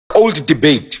age-old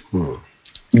debate.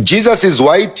 Jesus is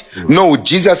white. No,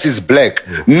 Jesus is black.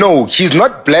 No, he's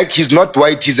not black, he's not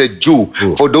white, he's a Jew.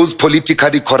 For those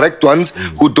politically correct ones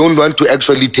who don't want to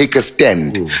actually take a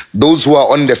stand, those who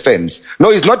are on the fence.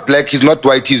 No, he's not black, he's not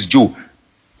white, he's Jew.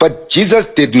 But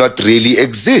Jesus did not really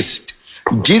exist.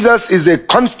 Jesus is a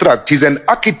construct, he's an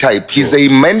archetype, he's a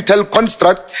mental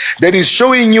construct that is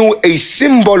showing you a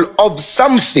symbol of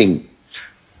something.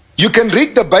 You can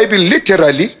read the Bible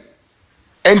literally,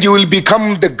 and you will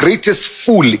become the greatest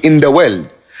fool in the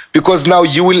world, because now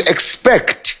you will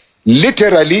expect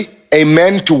literally a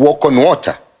man to walk on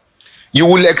water. You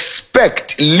will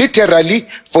expect literally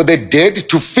for the dead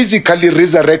to physically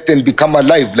resurrect and become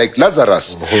alive like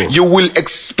Lazarus. You will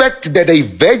expect that a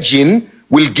virgin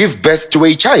will give birth to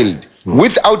a child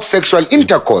without sexual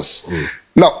intercourse.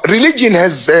 Now, religion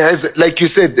has, like you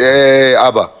said,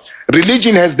 Abba,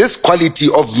 religion has this quality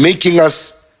of making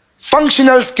us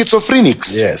functional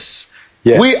schizophrenics. Yes.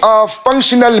 Yes. We are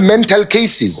functional mental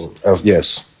cases.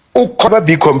 Yes. Will never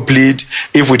be complete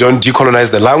if we don't decolonize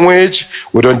the language,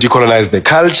 we don't decolonize the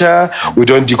culture, we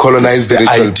don't decolonize the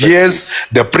ideas,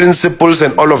 the principles,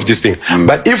 and all of these things.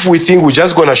 But if we think we're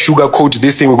just going to sugarcoat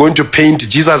this thing, we're going to paint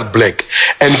Jesus black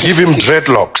and give him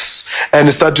dreadlocks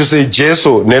and start to say,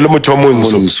 Jesu,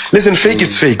 listen, fake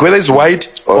is fake. Whether it's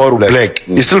white or black,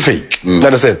 it's still fake.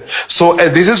 Understand? So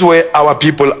this is where our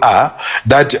people are,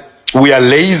 that we are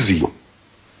lazy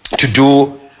to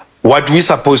do what we're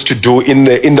supposed to do in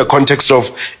the context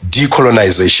of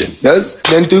decolonization. Yes,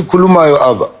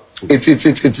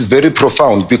 it's very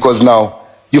profound, because now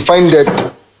you find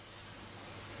that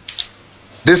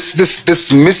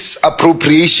this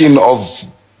misappropriation of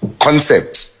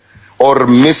concepts or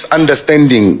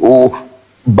misunderstanding or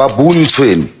baboon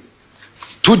twin,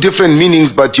 two different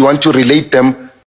meanings, but you want to relate them